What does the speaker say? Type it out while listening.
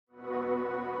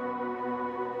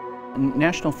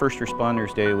National First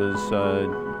Responders Day was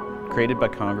created by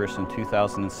Congress in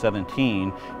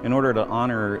 2017 in order to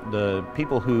honor the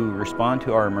people who respond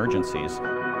to our emergencies.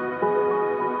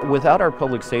 Without our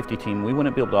public safety team, we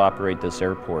wouldn't be able to operate this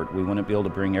airport. We wouldn't be able to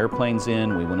bring airplanes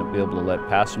in. We wouldn't be able to let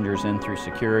passengers in through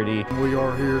security. We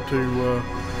are here to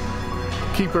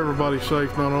keep everybody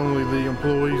safe, not only the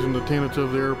employees and the tenants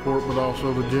of the airport, but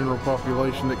also the general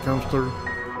population that comes through.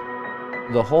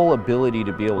 The whole ability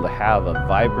to be able to have a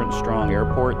vibrant, strong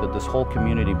airport that this whole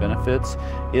community benefits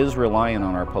is relying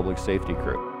on our public safety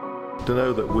crew. To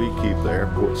know that we keep the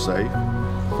airport safe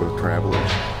for the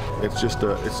travelers,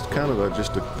 it's kind of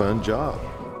just a fun job.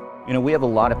 You know, we have a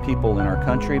lot of people in our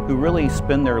country who really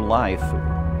spend their life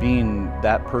being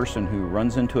that person who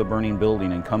runs into a burning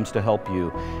building and comes to help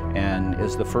you and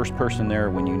is the first person there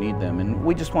when you need them. And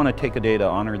we just want to take a day to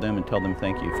honor them and tell them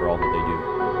thank you for all that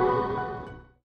they do.